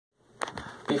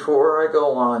Before I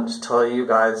go on to tell you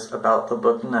guys about the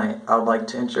book Night, I would like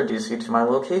to introduce you to my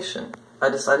location. I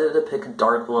decided to pick a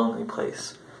dark, lonely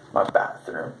place, my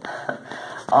bathroom.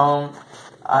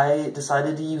 I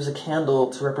decided to use a candle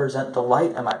to represent the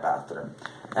light in my bathroom,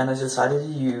 and I decided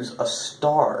to use a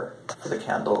star for the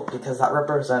candle because that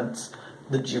represents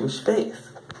the Jewish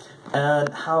faith, and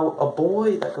how a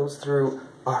boy that goes through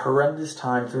a horrendous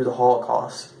time through the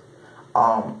Holocaust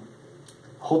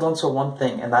hold on to one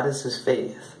thing, and that is his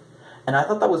faith. And I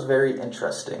thought that was very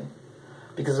interesting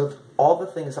because of all the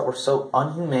things that were so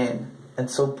unhumane and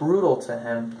so brutal to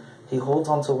him, he holds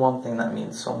on to one thing that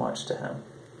means so much to him.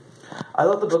 I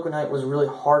thought the book of Night was really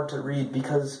hard to read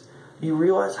because you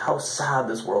realize how sad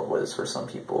this world was for some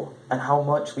people and how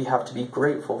much we have to be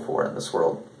grateful for in this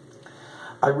world.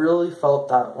 I really felt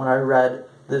that when I read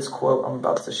this quote I'm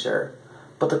about to share.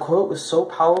 But the quote was so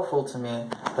powerful to me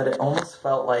that it almost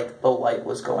felt like a light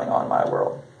was going on in my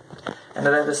world. And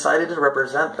then I decided to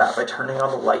represent that by turning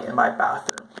on the light in my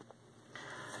bathroom.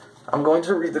 I'm going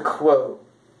to read the quote,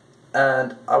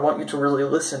 and I want you to really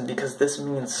listen because this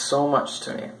means so much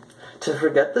to me. To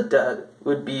forget the dead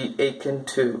would be akin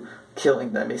to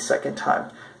killing them a second time.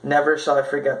 Never shall I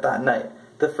forget that night,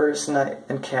 the first night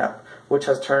in camp, which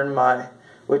has turned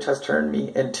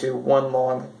me into one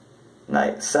long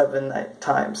night, 7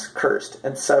 times cursed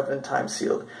and 7 times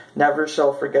sealed. Never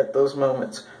shall forget those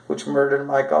moments which murdered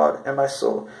my God and my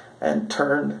soul and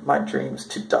turned my dreams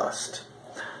to dust.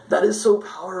 That is so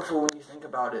powerful when you think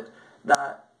about it,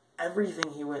 that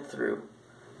everything he went through,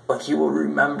 like he will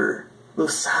remember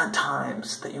those sad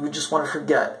times that you would just want to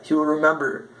forget. He will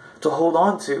remember to hold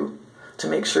on to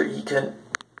make sure he can,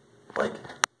 like,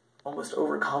 almost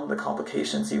overcome the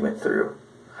complications he went through,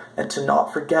 and to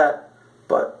not forget,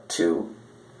 but to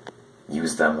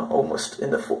use them almost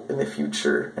in the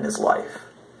future in his life,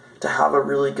 to have a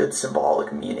really good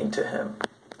symbolic meaning to him.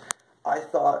 I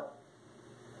thought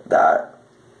that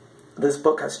this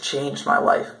book has changed my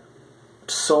life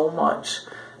so much.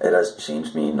 It has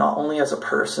changed me not only as a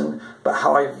person, but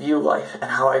how I view life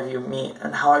and how I view me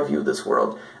and how I view this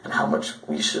world and how much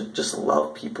we should just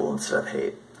love people instead of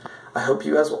hate. I hope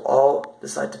you guys will all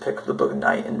decide to pick up the book of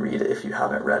Night and read it if you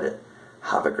haven't read it.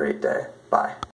 Have a great day. Bye.